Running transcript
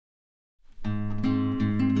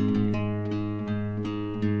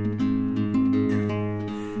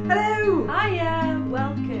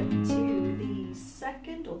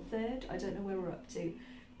don't know where we're up to.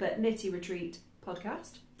 But Knitty Retreat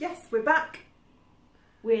podcast. Yes, we're back.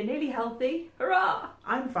 We're nearly healthy. Hurrah!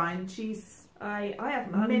 I'm fine. I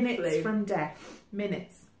have man minutes flu. from death.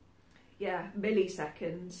 Minutes. Yeah,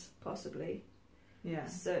 milliseconds, possibly. Yeah.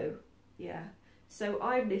 So, yeah. So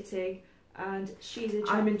I'm knitting and she's in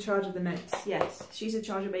charge. I'm in charge of the notes. Yes, she's in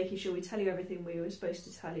charge of making sure we tell you everything we were supposed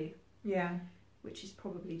to tell you. Yeah. Which is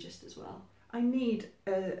probably just as well. I need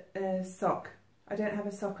a sock. I don't have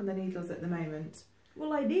a sock on the needles at the moment.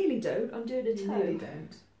 Well, I nearly don't. I'm doing a toe. You nearly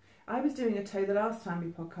don't. I was doing a toe the last time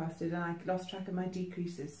we podcasted and I lost track of my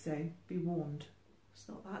decreases, so be warned. It's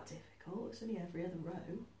not that difficult. It's only every other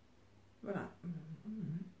row. Well,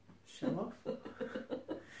 show off.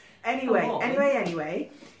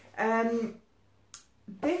 Anyway.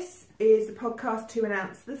 This is the podcast to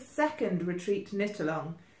announce the second retreat knit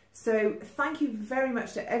along. So thank you very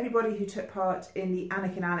much to everybody who took part in the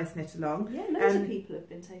Anniken Alice knit along. Yeah, loads of people have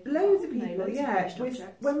been taking part. Loads of people, loads yeah. of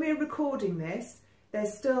When we're recording this,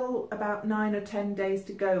 there's still about 9 or 10 days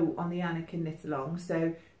to go on the Anniken knit along.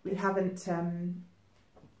 So we haven't, when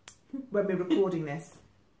we're recording this,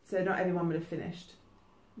 so not everyone will have finished.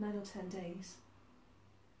 9 or 10 days.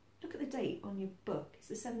 Look at the date on your book. It's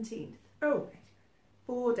the 17th. Oh,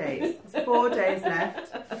 4 days. There's 4 days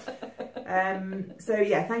left. So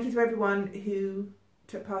yeah, thank you to everyone who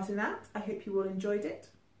took part in that. I hope you all enjoyed it.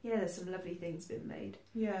 Yeah, there's some lovely things been made.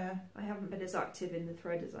 Yeah. I haven't been as active in the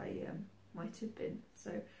thread as I might have been,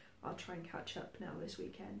 so I'll try and catch up now this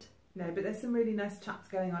weekend. No, but there's some really nice chats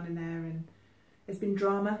going on in there, and there's been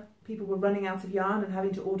drama. People were running out of yarn and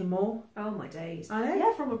having to order more. Oh my days. I know.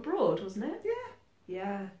 Yeah, from abroad, wasn't it? Yeah.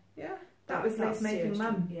 Yeah. Yeah. That was Lace Making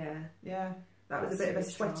Mum. Yeah. Yeah. That was a bit of a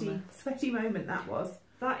sweaty moment, that was.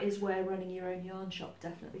 That is where running your own yarn shop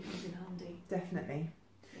definitely comes in handy. Definitely.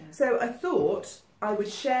 Yeah. So I thought I would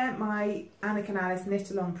share my Anniken Alice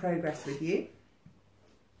knit along progress with you.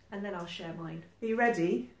 And then I'll share mine. Are you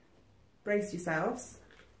ready? Brace yourselves.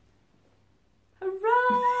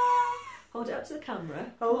 Hurrah! Hold it up to the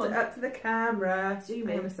camera. Hold it up to the camera. Zoom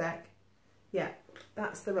Hang in on a sec. Yeah,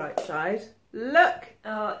 that's the right side. Look!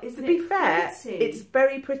 Isn't to be it fair, pretty? it's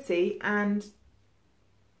very pretty, and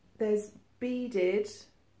there's beaded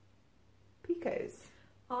picots.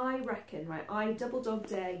 I reckon, right, I double dog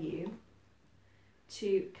dare you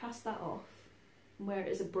to cast that off and wear it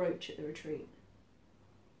as a brooch at the retreat.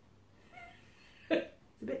 It's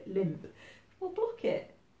a bit limp. Well, block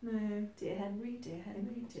it. No. Dear Henry, dear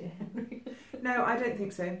Henry, dear Henry. No, I don't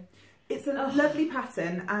think so. It's a lovely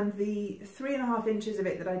pattern, and the 3.5 inches of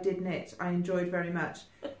it that I did knit, I enjoyed very much.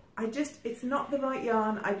 It's not the right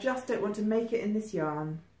yarn. I just don't want to make it in this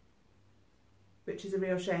yarn, which is a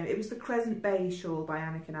real shame. It was the Crescent Bay shawl by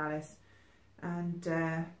Anniken Alice, and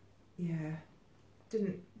yeah,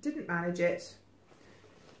 didn't manage it.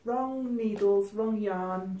 Wrong needles, wrong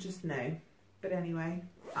yarn, just no. But anyway,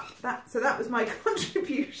 so that was my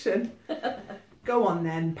contribution. Go on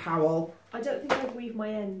then, Powell. I don't think I'd weave my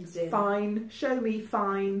ends in. Fine, show me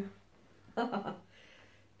fine.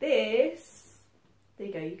 This, there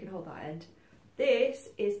you go, you can hold that end. This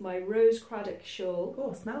is my Rose Craddock shawl.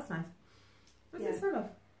 Oh, smells nice. What's it smell of?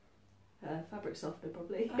 Fabric softener,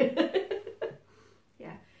 probably. Oh.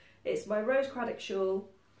 Yeah, it's my Rose Craddock shawl,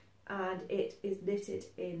 and it is knitted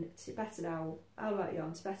in Tibetan Owl Owlite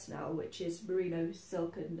yarn, Tibetan Owl, which is merino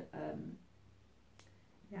silk and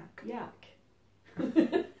yak.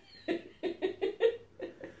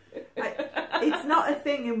 It's not a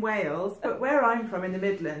thing in Wales, but where I'm from in the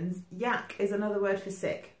Midlands, yak is another word for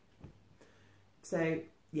sick. So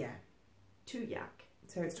yeah, To yak.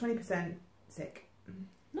 so it's 20% sick.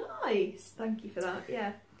 Nice, thank you for that.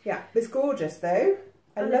 Yeah, Yeah, it's gorgeous though.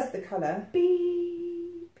 I And love the colour.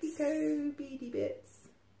 Pico Beady bits.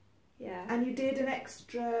 Yeah. And you did an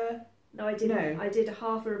extra. No, I didn't. No. I did a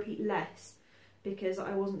half a repeat less because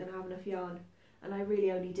I wasn't going to have enough yarn, and I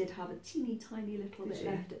really only did have a teeny tiny little bit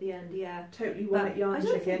left at the end. Yeah. Totally one yarn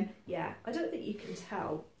chicken. I don't think you can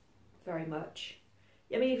tell very much.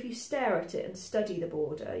 I mean, if you stare at it and study the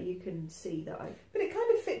border, you can see that I've. But it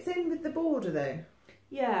kind of fits in with the border though.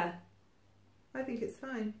 Yeah. I think it's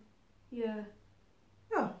fine. Yeah.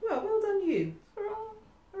 Oh, well done you. Hurrah!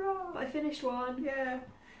 Hurrah! I finished one. Yeah.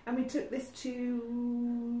 And we took this to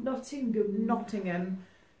Nottingham,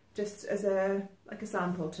 just as a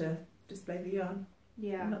sample to display the yarn.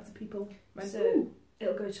 Yeah. And lots of people went, So ooh.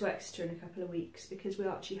 it'll go to Exeter in a couple of weeks because we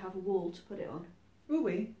actually have a wall to put it on. Will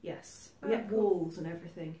we? Yes. Oh, We get cool. walls and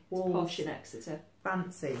everything. Walls. It's posh in Exeter.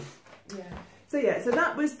 Fancy. Yeah. So yeah, so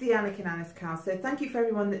that was the Anniken Alice KAL. So thank you for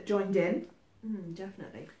everyone that joined in.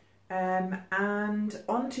 Definitely. And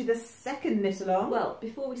on to the second knit along. Well,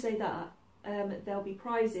 before we say that, there'll be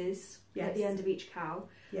prizes at the end of each KAL,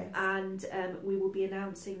 and we will be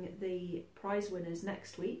announcing the prize winners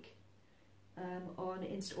next week on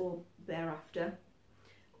or thereafter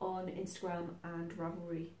on Instagram and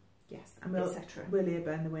Ravelry. Yes, and we'll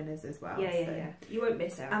burn the winners as well. Yeah. You won't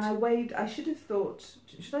miss out. And I waved. I should have thought,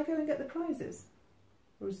 should I go and get the prizes?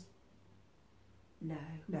 No.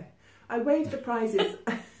 I waved the prizes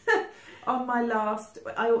on my last.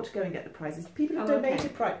 I ought to go and get the prizes. People have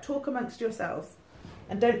donated. Talk amongst yourselves,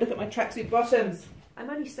 and don't look at my tracksuit bottoms. I'm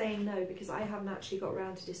only saying no because I haven't actually got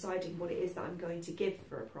around to deciding what it is that I'm going to give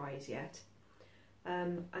for a prize yet,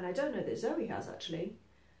 and I don't know that Zoe has actually.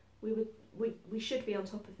 We should be on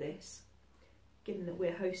top of this, given that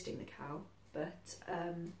we're hosting the KAL, but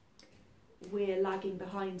we're lagging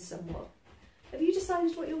behind somewhat. Have you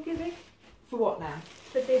decided what you're giving? For what now?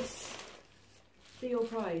 For your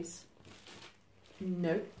prize?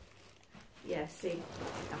 No. Yeah, see,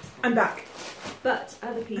 that's fine. I'm back. But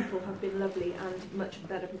other people have been lovely and much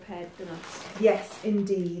better prepared than us. Yes,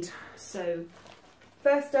 indeed. So,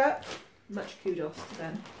 first up, much kudos to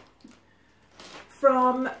them.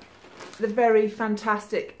 From the very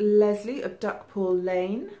fantastic Lesley of Duckpool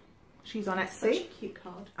Lane. She's on Etsy. Such a cute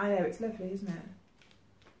card. I know, it's lovely, isn't it?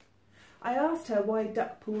 I asked her why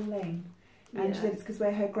Duckpool Lane, and she said it's because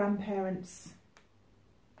where her grandparents'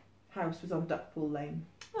 house was on Duckpool Lane.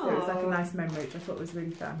 So it was like a nice memory, which I thought was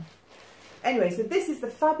really fun. Anyway, so this is the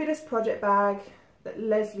fabulous project bag that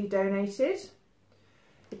Lesley donated.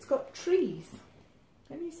 It's got trees.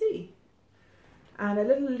 Can you see? And a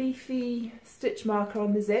little leafy stitch marker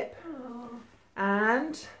on the zip. Aww.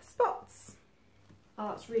 And spots.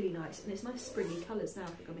 Oh, it's really nice. And it's nice springy colours now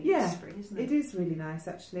for coming into spring, isn't it? It is really nice,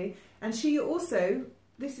 actually. And she also,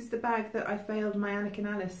 this is the bag that I failed my Anniken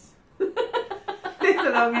Alice lives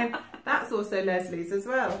along in. That's also Lesley's as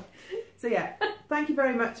well. So yeah, thank you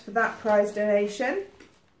very much for that prize donation.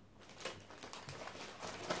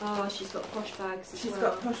 Oh, she's got posh bags as well. She's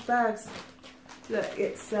got posh bags. Look,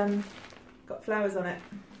 it's got flowers on it.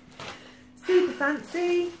 Super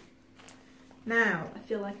fancy. Now, I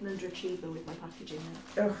feel like an underachiever with my packaging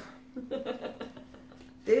now.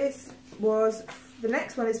 The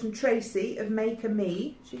next one is from Tracy of Maker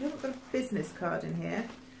Me. She hasn't got a business card in here.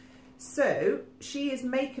 So, she is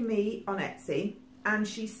Maker Me on Etsy, and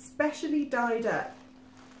she specially dyed up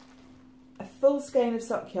a full skein of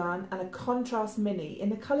sock yarn and a contrast mini in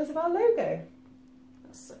the colours of our logo.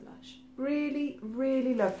 That's so lush. Really,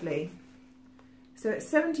 really lovely. So it's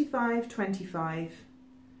 75.25,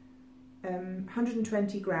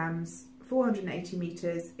 120 grams, 480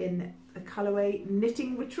 metres in the colourway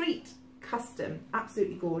Knitting Retreat Custom.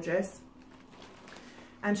 Absolutely gorgeous.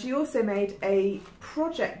 And she also made a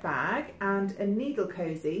project bag and a needle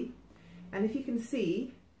cozy. And if you can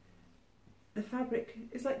see, the fabric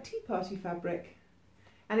is like tea party fabric.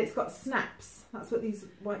 And it's got snaps. That's what these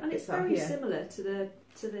white bits are here. And it's very similar to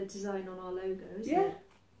the design on our logo, isn't it? Yeah,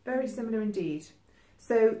 very similar indeed.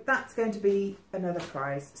 So that's going to be another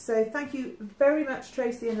prize. So thank you very much,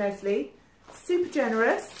 Tracy and Lesley. Super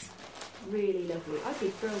generous. Really lovely. I'd be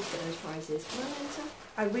thrilled for those prizes. Can I enter?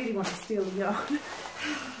 I really want to steal the yarn.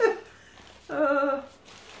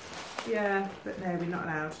 Yeah, but no, we're not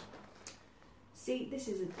allowed. See, this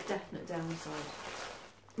is a definite downside.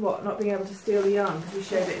 What, not being able to steal the yarn because we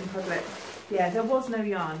showed it in public? Yeah, there was no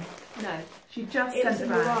yarn. No. She just it sent was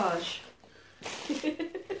a mirage.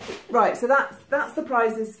 Right, so that's the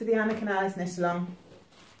prizes for the Anniken Alice knit along.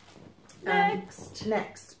 Next.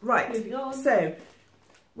 Right. Moving on. So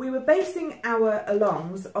we were basing our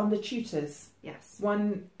alongs on the tutors. Yes.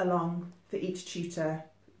 One along for each tutor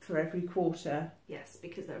for every quarter. Yes,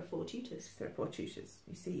 because there are 4 tutors. There are 4 tutors.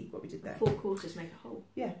 You see what we did there? 4 quarters make a whole.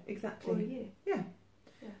 Yeah, exactly. Or a year. Yeah.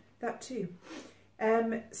 That too.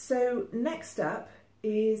 So next up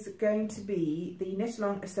is going to be the knit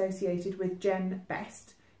along associated with Jen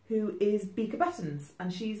Best, who is Beaker Buttons,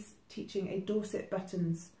 and she's teaching a Dorset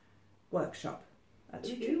Buttons workshop.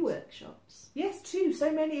 2 workshops. Yes, 2.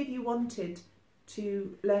 So many of you wanted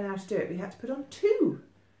to learn how to do it. We had to put on 2.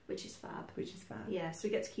 Which is fab. Which is fab. Yeah, so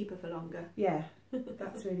we get to keep her for longer. Yeah,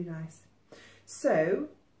 that's really nice. So,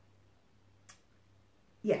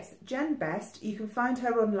 yes, Jen Best, you can find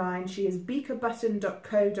her online. She is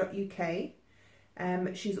beakerbutton.co.uk.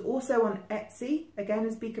 She's also on Etsy, again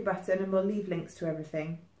as Beaker Button, and we'll leave links to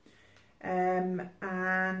everything. And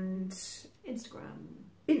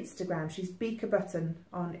Instagram, she's Beaker Button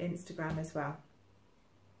on Instagram as well.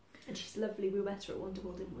 And she's lovely. We met her at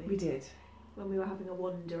Wonderwall, didn't we? We did. When we were having a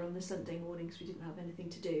wander on the Sunday mornings, we didn't have anything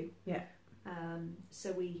to do. Yeah.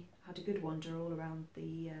 So we had a good wander all around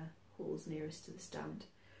the halls nearest to the stand.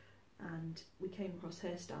 and we came across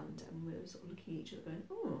her stand and we were sort of looking at each other going,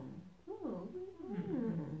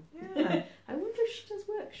 Yeah. I wonder if she does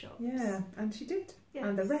workshops. Yeah, and she did. Yes.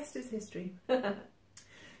 And the rest is history.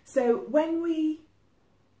 So when we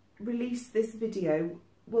release this video,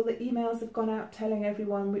 will the emails have gone out telling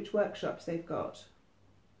everyone which workshops they've got?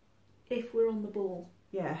 If we're on the ball.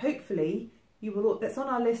 Yeah, hopefully you will. That's on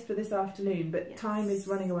our list for this afternoon, but Yes. time is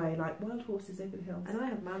running away like wild horses over the hills. And I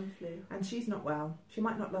have man flu. And she's not well. She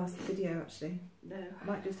might not last the video actually. No. I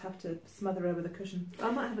might just have to smother her with a cushion.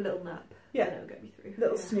 I might have a little nap. Yeah. And it'll get me through.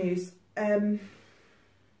 Little snooze. I've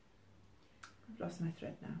lost my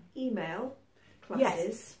thread now. Email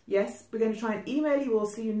classes. Yes, we're going to try and email you all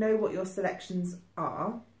so you know what your selections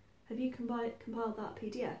are. Have you compiled that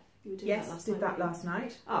PDF? You were doing Yes, that last did night, that weren't you? last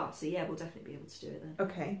night. Ah, so yeah, we'll definitely be able to do it then.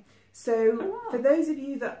 Okay, so Hurrah. for those of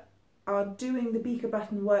you that are doing the Beaker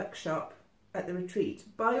Button workshop at the retreat,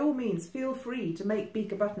 by all means feel free to make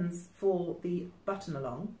beaker buttons for the button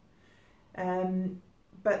along.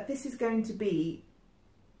 But this is going to be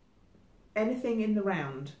anything in the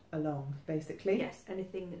round along, basically. Yes,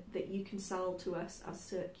 anything that you can sell to us as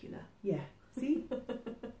circular. Yeah, see?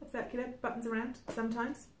 Circular buttons around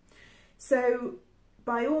sometimes. So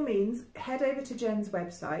by all means, head over to Jen's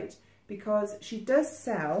website because she does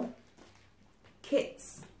sell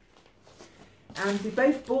kits. And we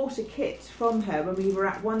both bought a kit from her when we were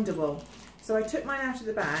at Wonderwall. So I took mine out of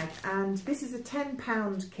the bag, and this is a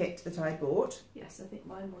 £10 kit that I bought. Yes, I think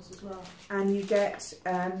mine was as well. And you get,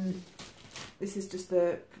 this is just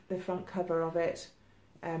the front cover of it.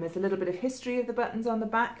 There's a little bit of history of the buttons on the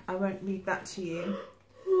back. I won't read that to you.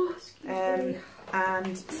 Oh, excuse me.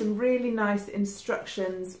 And some really nice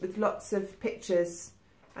instructions with lots of pictures.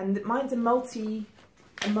 And mine's a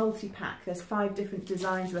multi-pack. There's 5 different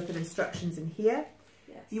designs worth of instructions in here.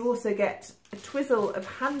 Yes. You also get a twizzle of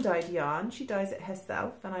hand-dyed yarn. She dyes it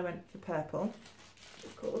herself, and I went for purple.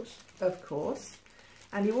 Of course. Of course.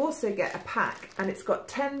 And you also get a pack, and it's got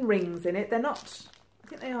 10 rings in it. They're not, I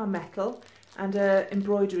think they are metal, and an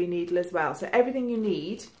embroidery needle as well. So everything you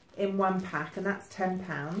need in one pack, and that's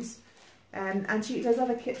 £10. And she does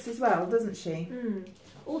other kits as well, doesn't she? Mm.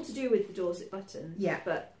 All to do with the Dorset buttons. Yeah.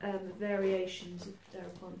 But variations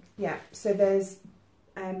thereupon. Yeah, so there's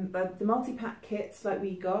the multi-pack kits like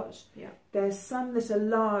we got. Yeah. There's some that are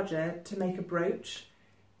larger to make a brooch.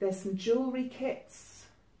 There's some jewellery kits.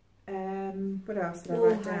 What else did I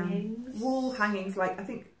write down? Hangings. Wall hangings, like I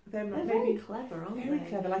think they're They're maybe very clever, aren't very they?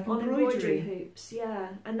 clever, like On embroidery. hoops, yeah.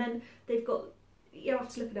 And then they've got, you have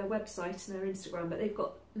to look at their website and their Instagram, but they've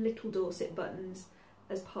got little Dorset buttons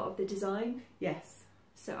as part of the design. Yes.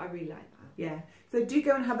 So I really like that. Yeah. So do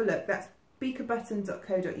go and have a look. That's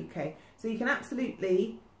beakerbutton.co.uk. So you can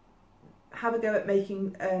absolutely have a go at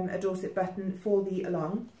making a Dorset button for the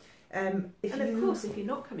along. And of course, if you're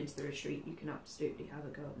not coming to the retreat, you can absolutely have a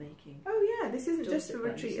go at making. Oh yeah, this isn't just for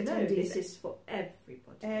Dorset retreat buttons. attendees. No, this is for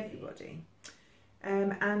everybody. Everybody.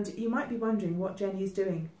 And you might be wondering what Jenny is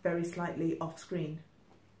doing very slightly off screen.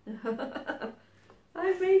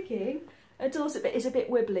 I'm making a Dorset bit. It's a bit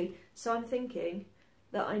wibbly, so I'm thinking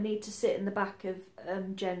that I need to sit in the back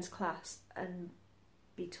of Jen's class and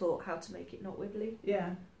be taught how to make it not wibbly.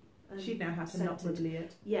 Yeah, she'd know how to not wibbly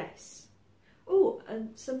it. Yes. Oh,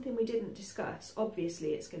 and something we didn't discuss.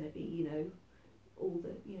 Obviously, it's going to be, you know, all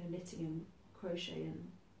the, you know, knitting and crochet, and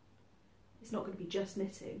it's not going to be just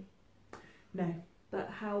knitting. No. But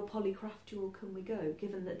how polycraftual can we go,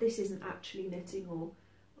 given that this isn't actually knitting, or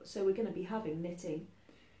so we're going to be having knitting,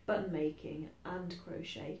 button making, and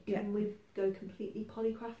crochet. Can we go completely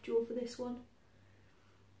polycraftual for this one?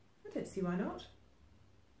 I don't see why not.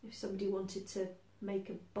 If somebody wanted to make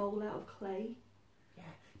a bowl out of clay. Yeah.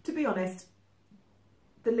 To be honest,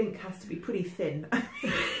 the link has to be pretty thin.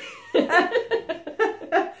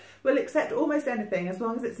 We'll accept almost anything as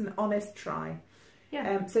long as it's an honest try.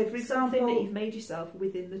 Yeah. So for example, something that you've made yourself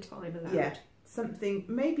within the time allowed. Yeah. Something,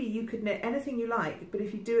 maybe you could knit anything you like, but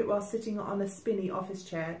if you do it while sitting on a spinny office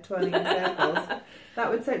chair, twirling in circles, that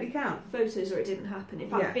would totally count. Photos or it didn't happen. In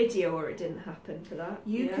fact, video or it didn't happen for that.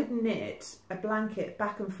 You could knit a blanket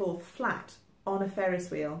back and forth flat on a Ferris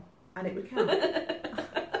wheel and it would count.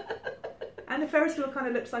 And a Ferris wheel kind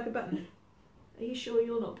of looks like a button. Are you sure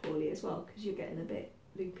you're not poorly as well? Because you're getting a bit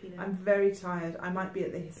loopy now. I'm very tired. I might be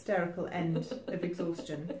at the hysterical end of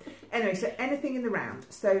exhaustion. Anyway, so anything in the round.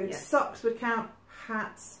 So socks would count,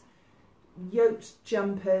 hats, yoked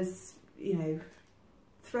jumpers, you know,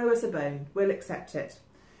 throw us a bone. We'll accept it.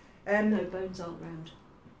 No, bones aren't round.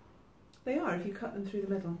 They are if you cut them through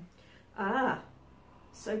the middle. Ah,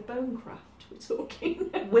 so bone craft we're talking.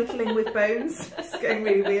 Whittling with bones. It's getting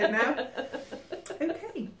really weird now.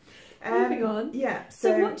 Okay. Moving on. Yeah.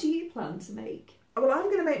 So what do you plan to make? Well, I'm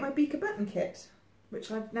going to make my Beaker Button kit,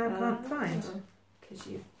 which I now can't find. Because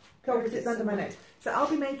you... Because it's under my notes. So I'll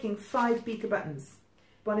be making 5 Beaker buttons.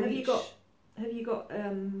 One of each. Have you got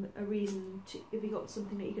a reason to... Have you got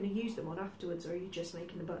something that you're going to use them on afterwards, or are you just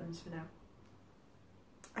making the buttons for now?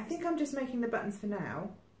 I think I'm just making the buttons for now.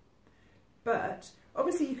 But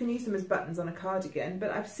obviously you can use them as buttons on a cardigan,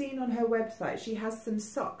 but I've seen on her website she has some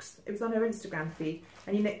socks. It was on her Instagram feed,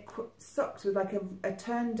 and you knit socks with like a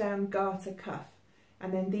turned down garter cuff,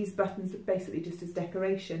 and then these buttons basically just as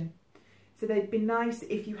decoration. So they'd be nice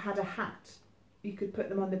if you had a hat. You could put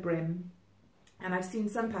them on the brim. And I've seen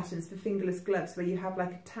some patterns for fingerless gloves where you have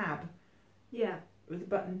like a tab. Yeah. With a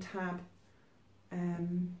button tab.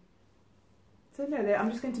 So no, I'm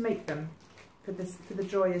just going to make them for the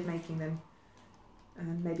joy of making them.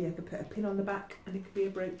 And maybe I could put a pin on the back and it could be a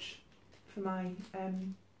brooch for my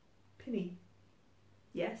pinny.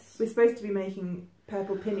 Yes. We're supposed to be making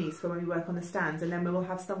purple pinnies for when we work on the stands, and then we will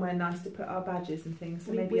have somewhere nice to put our badges and things.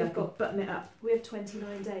 So maybe I could button it up. We have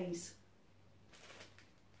 29 days.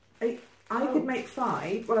 I could make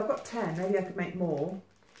 5. Well, I've got 10. Maybe I could make more.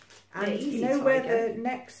 And you know where the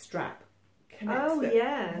neck strap connects? Oh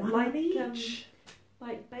yeah, like each,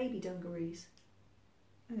 like baby dungarees.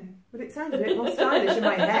 Oh, but it sounded a bit more stylish in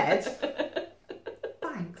my head.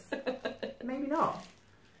 Thanks. Maybe not.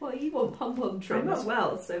 Well, you want pom-pom trim as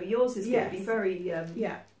well, so yours is going to be very...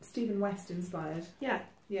 Yeah, Stephen West inspired. Yeah.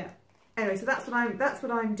 Yeah. Anyway, so that's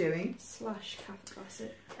what I'm doing. Slash Cafe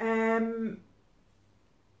Classic.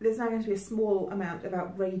 There's now going to be a small amount of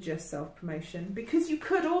outrageous self-promotion, because you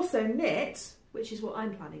could also knit... Which is what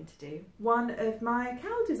I'm planning to do. One of my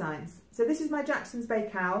cowl designs. So this is my Jackson's Bay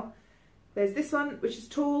cowl. There's this one, which is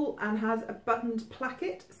tall and has a buttoned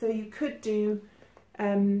placket, so you could do...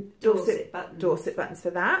 Dorset buttons for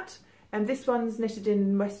that, and this one's knitted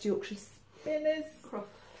in West Yorkshire Spinners,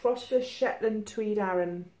 Frosher Shetland Tweed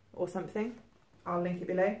Aran or something. I'll link it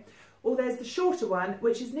below. Or there's the shorter one,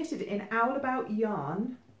 which is knitted in Owl About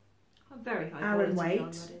yarn, very high Aran weight, yarn,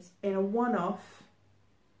 that is. in a one-off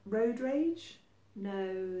Road Rage.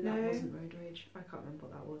 No, that wasn't Road Rage. I can't remember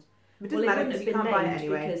what that was. It doesn't matter because you can't buy it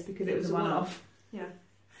anyway because it was a one-off. Yeah.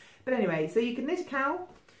 But anyway, so you can knit a cowl.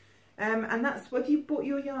 And that's, have you bought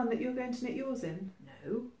your yarn that you're going to knit yours in?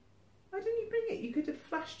 No. Why didn't you bring it? You could have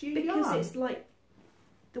flashed your yarn. Because it's like,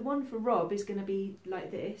 the one for Rob is going to be like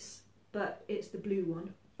this, but it's the blue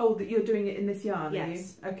one. Oh, that you're doing it in this yarn,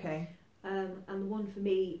 yes. Are you? Okay. And the one for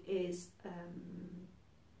me is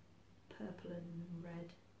purple and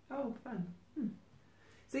red. Oh, fun.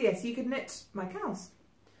 So yes, you could knit my cows.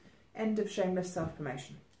 End of shameless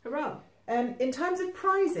self-promotion. Hurrah! In terms of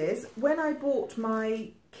prizes, when I bought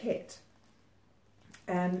my kit,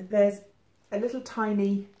 there's a little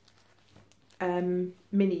tiny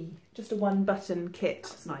mini, just a 1-button kit.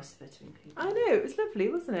 That's nice of her to include. I know, it was lovely,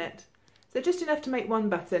 wasn't it? So just enough to make 1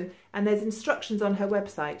 button, and there's instructions on her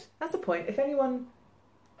website. That's the point. If anyone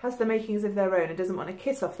has the makings of their own and doesn't want a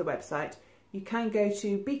kit off the website, you can go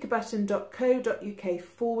to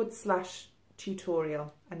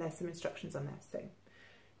beakerbutton.co.uk/tutorial, and there's some instructions on there. So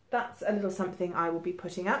that's a little something I will be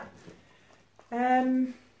putting up.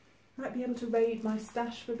 Might be able to raid my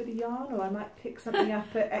stash for a bit of yarn, or I might pick something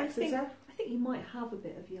up at Exeter. I think you might have a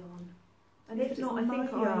bit of yarn, and if not, I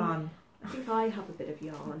think I have a bit of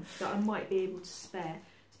yarn that I might be able to spare,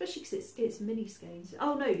 especially because it's mini skeins.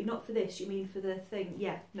 Oh no, not for this. You mean for the thing?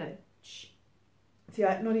 Yeah, no. Shh. See,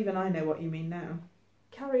 not even I know what you mean now.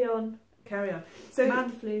 Carry on. Carry on. So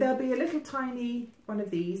there'll be a little tiny one of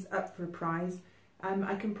these up for a prize.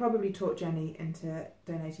 I can probably talk Jenny into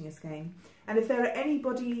donating a skein. And if there are any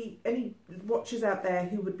watchers out there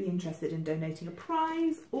who would be interested in donating a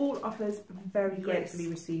prize, all offers very gratefully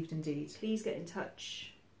received indeed. Please get in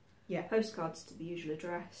touch. Yeah. Postcards to the usual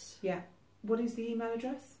address. Yeah. What is the email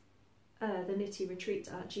address?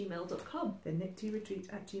 theknittearetreat@gmail.com.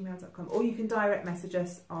 theknittearetreat@gmail.com. Or you can direct message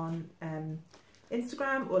us on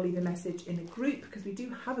Instagram, or leave a message in a group, because we do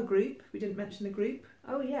have a group. We didn't mention the group.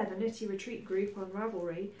 Oh yeah, the Knitty Retreat group on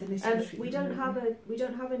Ravelry. We don't have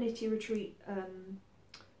a Knitty Retreat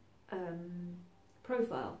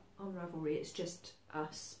profile on Ravelry. It's just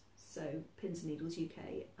us. So Pins and Needles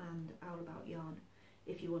UK and Owl About Yarn.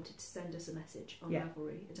 If you wanted to send us a message on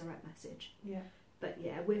Ravelry, a direct message. Yeah. But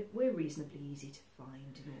yeah, we're reasonably easy to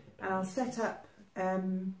find in all the places. And I'll set up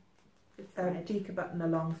a Beaker Button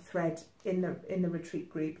along thread in the retreat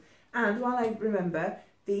group. And while I remember,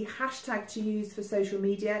 the hashtag to use for social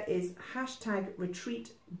media is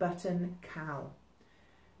 #retreatbuttonkal,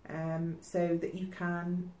 so that you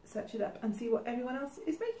can search it up and see what everyone else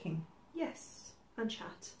is making. Yes, and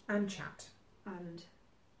chat. And chat. And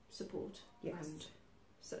support Yes. and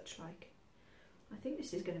such like. I think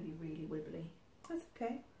this is going to be really wibbly. That's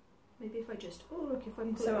okay. Maybe if I just, oh look, if I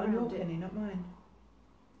pull So it on your around it. penny, not mine.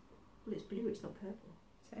 Well, it's blue, it's not purple.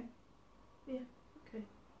 So? Yeah, okay.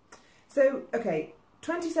 So, okay,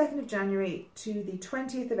 22nd of January to the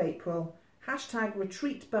 20th of April, hashtag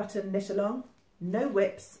retreat button knit along, no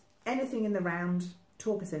whips, anything in the round,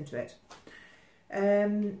 talk us into it.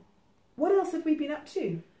 What else have we been up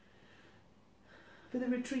to for the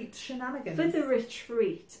retreat shenanigans? For the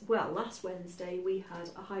retreat, well, last Wednesday we had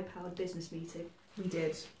a high-powered business meeting. We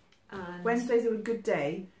did. And Wednesdays are a good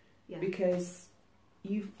day yeah. because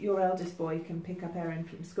your eldest boy can pick up Erin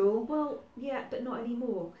from school. Well, yeah, but not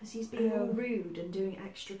anymore because he's being all Oh. rude and doing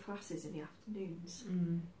extra classes in the afternoons.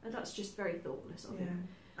 Mm. And that's just very thoughtless of Yeah. him.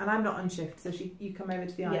 And I'm not on shift, so you come over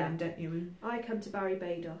to the Yeah. island, don't you? I come to Barry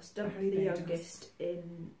Bados, dump Barry the Bados. youngest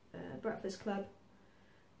in breakfast club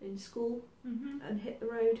in school Mm-hmm. and hit the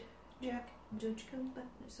road. Yeah. Don't you come back?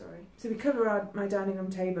 No, sorry. So we cover my dining room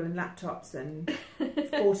table and laptops and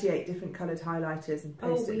 48 different coloured highlighters and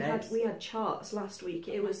post-it notes. we had charts last week.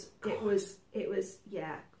 It was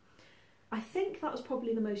yeah. I think that was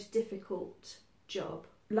probably the most difficult job.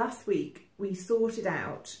 Last week we sorted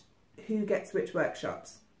out who gets which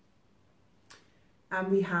workshops, and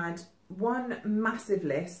we had one massive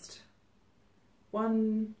list,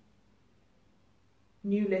 one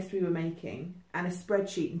new list we were making, and a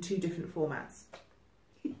spreadsheet in 2 different formats.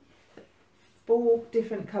 4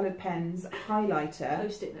 different coloured pens, highlighter,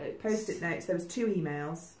 Post-it notes. There was 2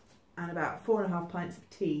 emails and about 4.5 pints of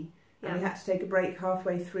tea, and Yeah. we had to take a break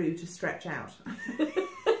halfway through to stretch out.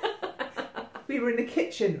 We were in the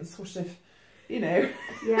kitchen, sort of, you know.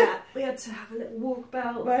 Yeah, we had to have a little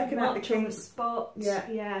walkabout, Working out the march on the kinks. spot. Yeah.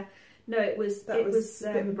 Yeah. No, it was That was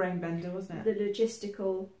a bit of a brain bender, wasn't the it?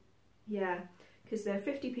 logistical, yeah, because there are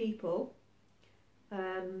 50 people,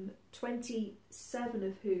 27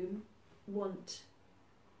 of whom want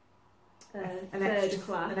An third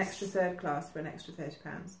class. An extra third class for an extra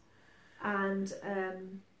 £30. And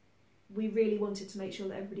we really wanted to make sure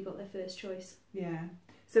that everybody got their first choice. Yeah.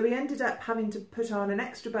 So we ended up having to put on an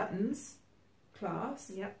extra buttons class,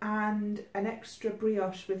 Yep. and an extra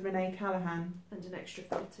brioche with Renee Callahan, And an extra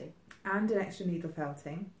felting. and an extra needle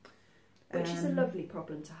felting. Which is a lovely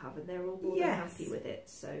problem to have, and they're all more than happy with it.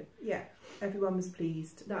 So yeah, everyone was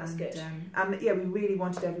pleased. That's good. And yeah, we really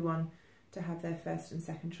wanted everyone to have their first and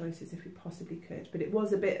second choices if we possibly could. But it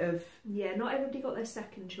was a bit of... yeah, not everybody got their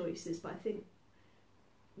second choices, but I think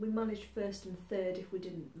we managed first and third if we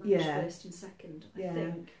didn't manage first and second, I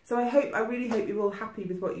think. So I really hope you're all happy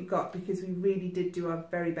with what you got, because we really did do our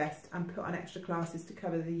very best and put on extra classes to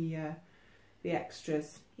cover the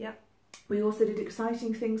extras. Yeah. We also did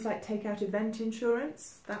exciting things like take out event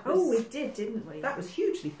insurance. That was, we did, didn't we? That was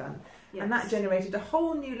hugely fun. Yes. And that generated a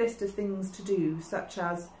whole new list of things to do, such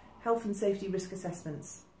as health and safety risk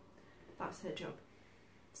assessments. That's her job.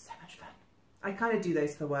 So much fun. I kind of do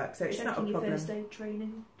those for work, so it's not a Checking problem. your first aid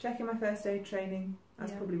training. Checking my first aid training.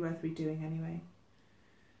 That's Yeah. probably worth redoing anyway.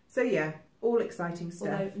 So yeah, all exciting stuff.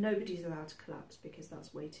 Well, no, nobody's allowed to collapse because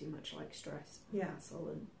that's way too much like stress. Yeah. Hassle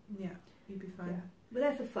and Yeah, you'll be fine. yeah. We're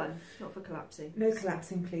there for fun, not for collapsing. No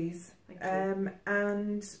collapsing, please. Thank you.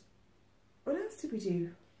 And what else did we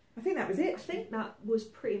do? I think that was it. I think that was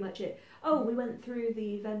pretty much it. Oh, we went through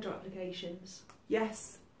the vendor applications.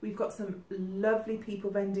 Yes, we've got some lovely people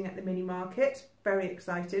vending at the mini market. Very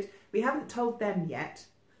excited. We haven't told them yet.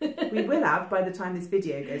 We will have by the time this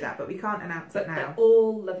video goes out, but we can't announce it now. They're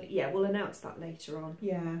all lovely. Yeah, we'll announce that later on.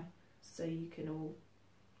 Yeah. So you can all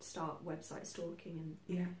start website stalking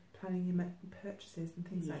and Yeah, planning your purchases and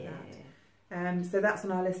things like that. So that's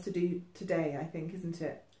on our list to do today, I think, isn't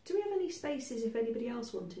it? Do we have any spaces if anybody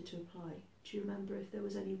else wanted to apply? Do you remember if there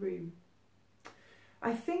was any room?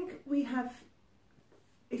 I think we have,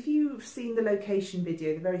 if you've seen the location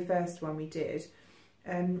video, the very first one we did,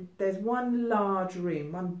 there's one large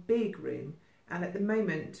room, one big room, and at the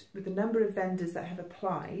moment, with the number of vendors that have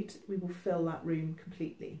applied, we will fill that room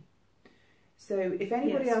completely. So if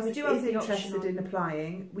anybody else is interested in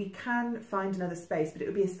applying, we can find another space, but it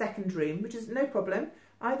would be a second room, which is no problem,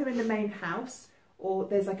 either in the main house or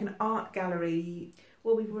there's like an art gallery.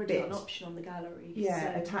 Well, we've already got an option on the gallery.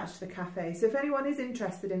 Yeah, so. attached to the cafe. So if anyone is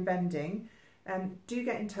interested in vending, do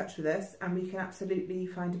get in touch with us and we can absolutely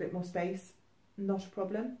find a bit more space. Not a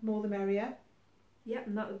problem. More the merrier. Yeah,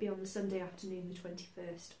 and that would be on the Sunday afternoon, the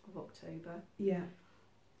 21st of October. Yeah.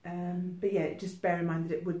 But yeah, just bear in mind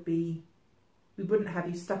that it would be... We wouldn't have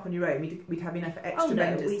you stuck on your own. We'd have enough extra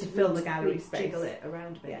vendors to fill the gallery space. Jiggle it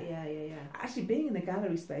around a bit. Yeah. Actually, being in the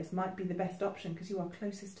gallery space might be the best option because you are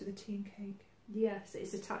closest to the tea and cake. Yes,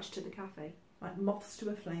 it's attached to the cafe. like moths to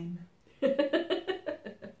a flame.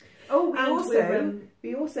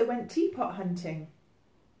 We also went teapot hunting.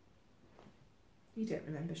 You don't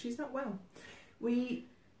remember? She's not well. We've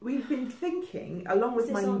been thinking, along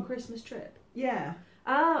with our Christmas trip? Yeah.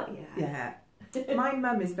 Oh, yeah. Yeah. My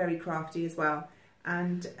mum is very crafty as well,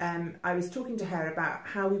 and I was talking to her about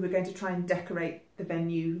how we were going to try and decorate the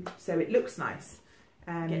venue so it looks nice.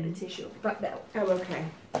 Get the tissue right now. Oh, okay.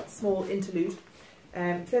 Small interlude.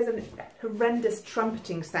 There's a horrendous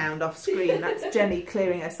trumpeting sound off screen. That's Jenny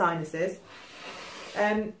clearing her sinuses.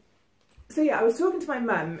 So yeah, I was talking to my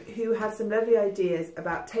mum, who had some lovely ideas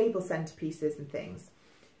about table centerpieces and things.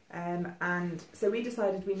 And so we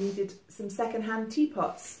decided we needed some second-hand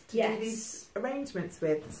teapots to do these arrangements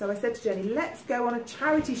with. So I said to Jenny, let's go on a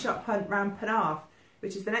charity shop hunt round Penarth,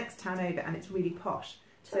 which is the next town over, and it's really posh.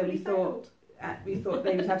 Totally so we thought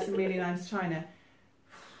they would have some really nice china.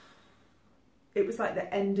 It was like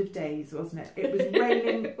the end of days, wasn't it? It was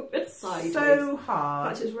raining so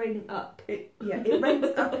hard. In fact, it was raining up. It rains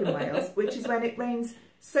up in Wales, which is when it rains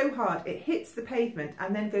so hard it hits the pavement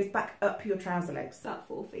and then goes back up your trouser legs. About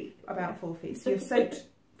 4 feet. About 4 feet. So you're soaked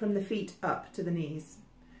from the feet up to the knees.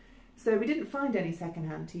 So we didn't find any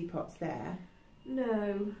second-hand teapots there.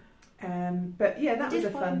 No. But yeah, that was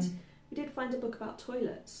fun. We did find a book about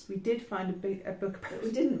toilets. We did find a book about... But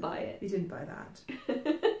we didn't buy it. We didn't buy that.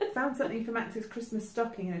 Found something for Max's Christmas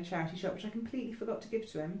stocking in a charity shop, which I completely forgot to give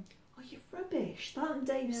to him. Oh, you're rubbish. That and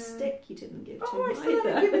Dave's stick you didn't give to him I still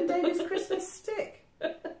haven't given Dave his Christmas stick.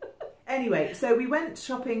 Anyway, so we went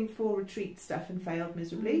shopping for retreat stuff and failed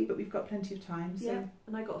miserably, but we've got plenty of time. So. Yeah,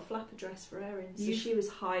 and I got a flapper dress for Erin, so she was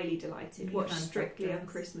highly delighted. Watched Strictly on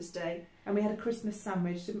Christmas Day. And we had a Christmas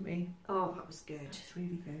sandwich, didn't we? Oh, that was good. It's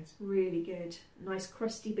really good. Really good. Nice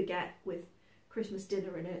crusty baguette with Christmas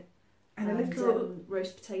dinner in it. And a little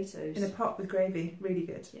roast potatoes. In a pot with gravy. Really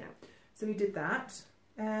good. Yeah. So we did that.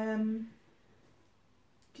 Do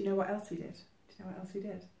you know what else we did?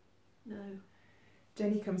 No.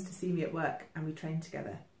 Jenny comes to see me at work and we trained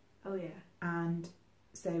together. Oh yeah. And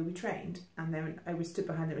so we trained, and then I was stood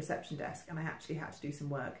behind the reception desk and I actually had to do some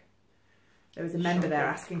work. There was a member there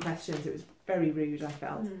asking questions. It was very rude, I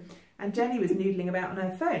felt. And Jenny was noodling about on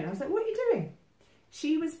her phone. I was like, what are you doing?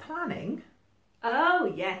 She was planning. Oh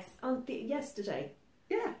yes, on yesterday.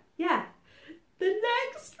 Yeah. Yeah. The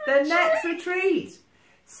next retreat.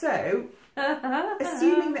 So,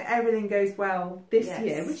 assuming that everything goes well this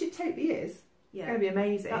year, which it totally is, it's going to be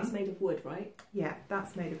amazing. That's made of wood, right? Yeah,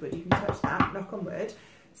 that's made of wood. You can touch that, knock on wood.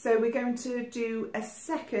 So we're going to do a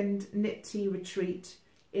second Knit Tea retreat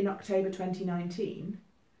in October 2019.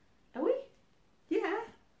 Are we? Yeah.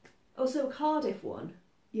 Oh, so a Cardiff one?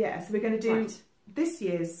 Yeah, so we're going to do this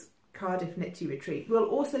year's Cardiff Knit Tea retreat. We'll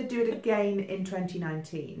also do it again in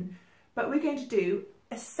 2019, but we're going to do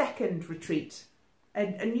a second retreat,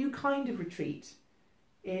 a new kind of retreat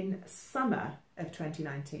in summer of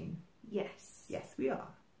 2019. Yes. Yes, we are.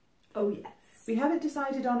 Oh, yes. We haven't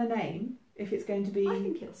decided on a name, if it's going to be... I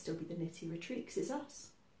think it'll still be the Knitty Retreat, because it's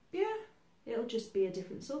us. Yeah. It'll just be a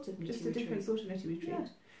different sort of Knitty Retreat. Just a different sort of Knitty Retreat. Yeah.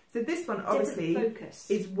 So this one, obviously,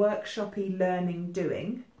 is workshoppy, learning,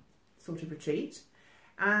 doing sort of retreat.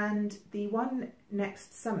 And the one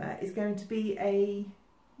next summer is going to be a...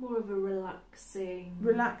 more of a relaxing...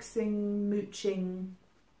 mooching...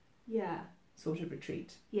 Yeah. Sort of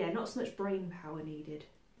retreat. Yeah, not so much brain power needed.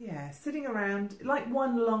 Yeah, sitting around, like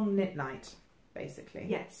one long knit night, basically.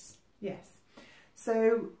 Yes. Yes.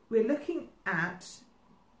 So we're looking at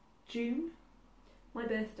June. My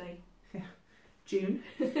birthday. Yeah, June.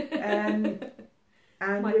 And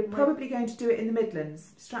we're probably going to do it in the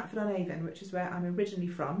Midlands, Stratford-on-Avon, which is where I'm originally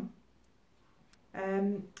from.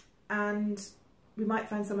 And we might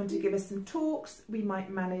find someone to give us some talks. We might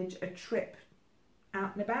manage a trip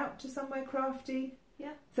out and about to somewhere crafty.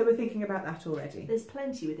 Yeah. So we're thinking about that already. There's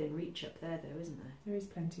plenty within reach up there, though, isn't there? There is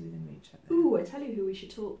plenty within reach up there. Ooh, I tell you who we should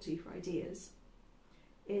talk to for ideas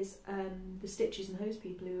is the Stitches and Hose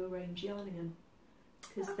people who arrange Yarningham,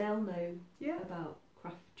 because they'll know about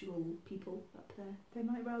craftual people up there. They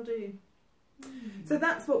might well do. So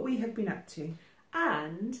that's what we have been up to.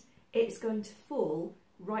 And it's going to fall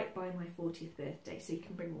right by my 40th birthday, so you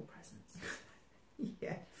can bring all presents.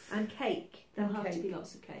 Yeah. And cake. There'll have to be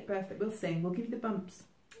lots of cake. Perfect. We'll sing. We'll give you the bumps.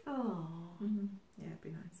 Oh. Yeah, it'd be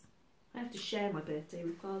nice. I have to share my birthday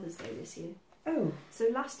with Father's Day this year. Oh. So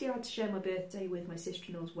last year I had to share my birthday with my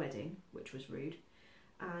sister-in-law's wedding, which was rude.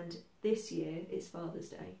 And this year it's Father's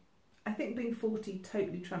Day. I think being 40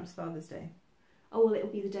 totally trumps Father's Day. Oh, well, it'll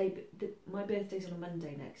be the day... my birthday's on a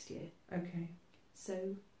Monday next year. Okay. So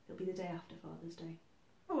it'll be the day after Father's Day.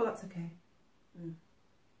 Oh, well, that's okay.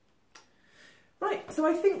 Right, So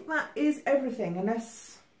I think that is everything,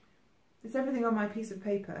 unless it's everything on my piece of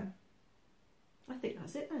paper. I think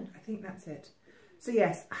that's it then. I think that's it. So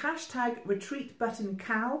yes, hashtag retreat button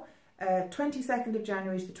KAL, 22nd of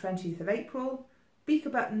January to the 20th of April. Beaker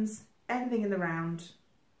buttons, anything in the round,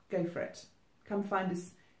 go for it. Come find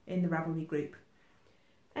us in the Ravelry group.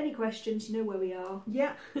 Any questions, you know where we are.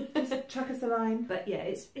 Yeah, just chuck us a line. But yeah,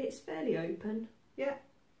 it's fairly open. Yeah.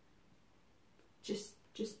 Just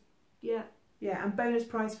yeah. Yeah, and bonus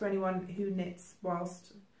prize for anyone who knits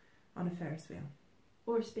whilst on a Ferris wheel.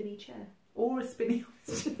 Or a spinny chair. Or a spinny...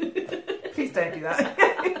 Please don't do that.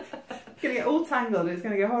 It's going to get all tangled. It's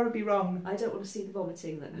going to go horribly wrong. I don't want to see the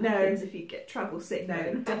vomiting that No. happens if you get travel sick.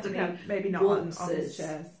 No, definitely, maybe not on these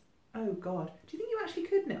chairs. Oh God. Do you think you actually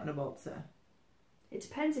could knit on a waltzer? It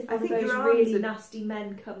depends if I one of think those your arms really are- nasty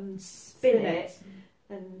men come and spin it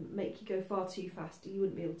and make you go far too fast. You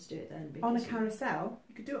wouldn't be able to do it then. On a because carousel?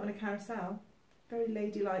 You could do it on a carousel. Very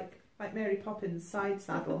ladylike, like Mary Poppins side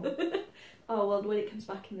saddle. Oh, well, when it comes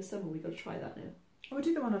back in the summer, we've got to try that now. Oh, we'll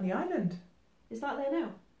do the one on the island. Is that there now?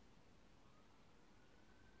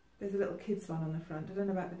 There's a little kids one on the front. I don't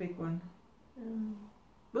know about the big one.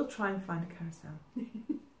 We'll try and find a carousel.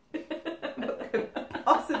 What could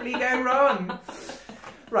possibly go wrong?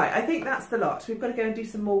 Right, I think that's the lot. We've got to go and do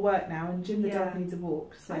some more work now, and Jim the dog needs a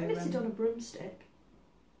walk. So I've knitted on a broomstick.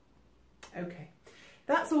 Okay,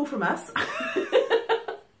 that's all from us. Just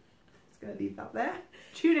going to leave that there.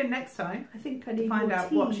 Tune in next time. I think I to need find more out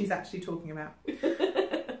tea. what she's actually talking about.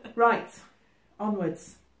 Right,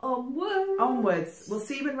 onwards. Onwards. Onwards. We'll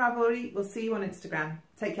see you in Ravelry. We'll see you on Instagram.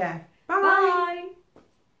 Take care. Bye. Bye.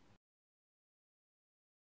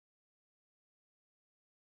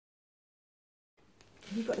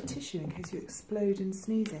 Have you got a tissue in case you explode in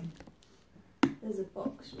sneezing? There's a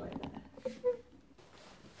box right there.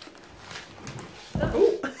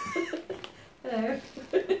 Oh. Hello.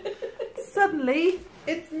 Suddenly,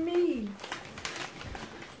 it's me.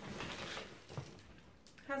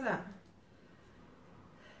 How's that?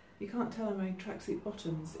 You can't tell I'm wearing tracksuit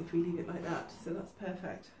bottoms if we leave it like that, so that's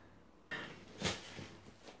perfect.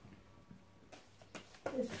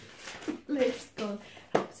 List gone.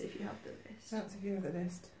 Helps if you have the list. That's if you have the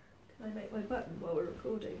list. Can I make my button while we're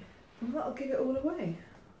recording? Well, that'll give it all away.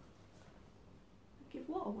 Give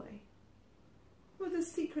what away? Well, the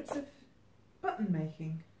secrets of button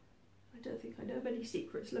making. I don't think I know many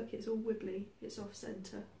secrets. Look, it's all wibbly. It's off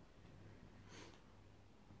centre.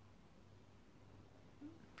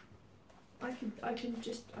 I can.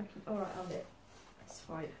 Alright, I'll knit. It's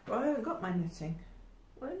fine. Well, I haven't got my knitting.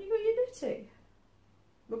 Why haven't you got your knitting?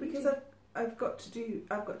 Well, because I've got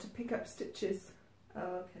to pick up stitches.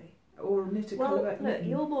 Oh, okay. Or knit a Well, colourwork look, mitten.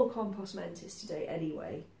 you're more compost mentis today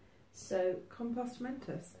anyway. So, Compost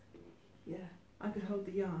mentis. yeah. I could hold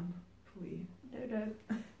the yarn for you. No.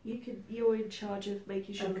 You're in charge of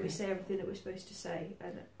making sure that we Okay. say everything that we're supposed to say,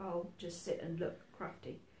 and I'll just sit and look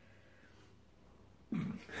crafty.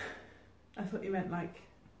 I thought you meant like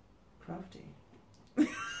crafty.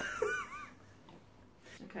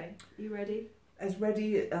 Okay, you ready? As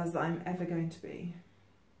ready as I'm ever going to be.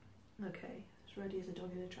 Okay, as ready as a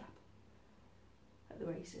dog in a trap. At the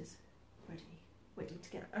races. Ready. Waiting to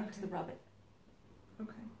get back to the rabbit.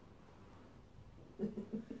 Okay.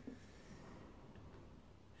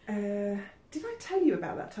 Did I tell you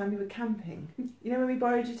about that time we were camping? You know when we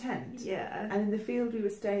borrowed your tent? Yeah. And in the field we were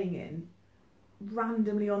staying in,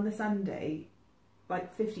 randomly on the Sunday,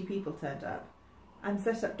 like 50 people turned up and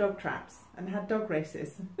set up dog traps and had dog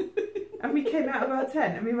races. And we came out of our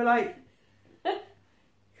tent and we were like, can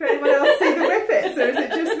anyone else see the whippets or is it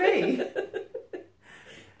just me?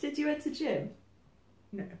 Did you enter gym?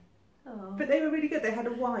 No. Oh. But they were really good. They had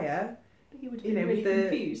a wire, You would have you been know, really with the-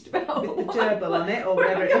 confused about with the why. gerbil on it or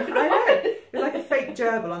whatever it is. I know. It was like a fake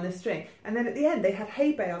gerbil on this string. And then at the end they had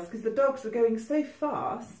hay bales because the dogs were going so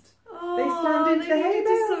fast. Oh, They slammed into the hay needed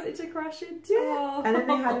bales. something to crash into. Yeah. Oh. And then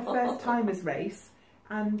they had a first timers race.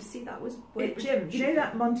 And See, that was it what was- gym. you know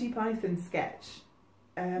that Monty Python sketch?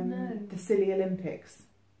 No. The Silly Olympics.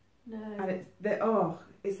 No. And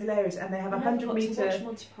it's hilarious. And they have I a never 100 got to metre. watch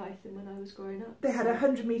Monty Python when I was growing up. They had so- a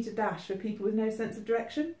 100-metre dash for people with no sense of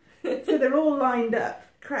direction. So they're all lined up,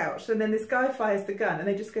 crouched, and then this guy fires the gun and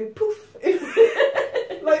they just go poof.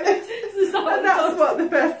 Like this. And that's what the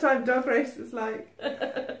first time dog race was like.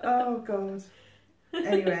 Oh God.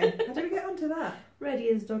 Anyway, how do we get onto that? Ready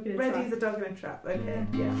as dog in a Ready trap. as a dog in a trap. Okay,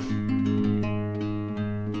 Yeah. yeah.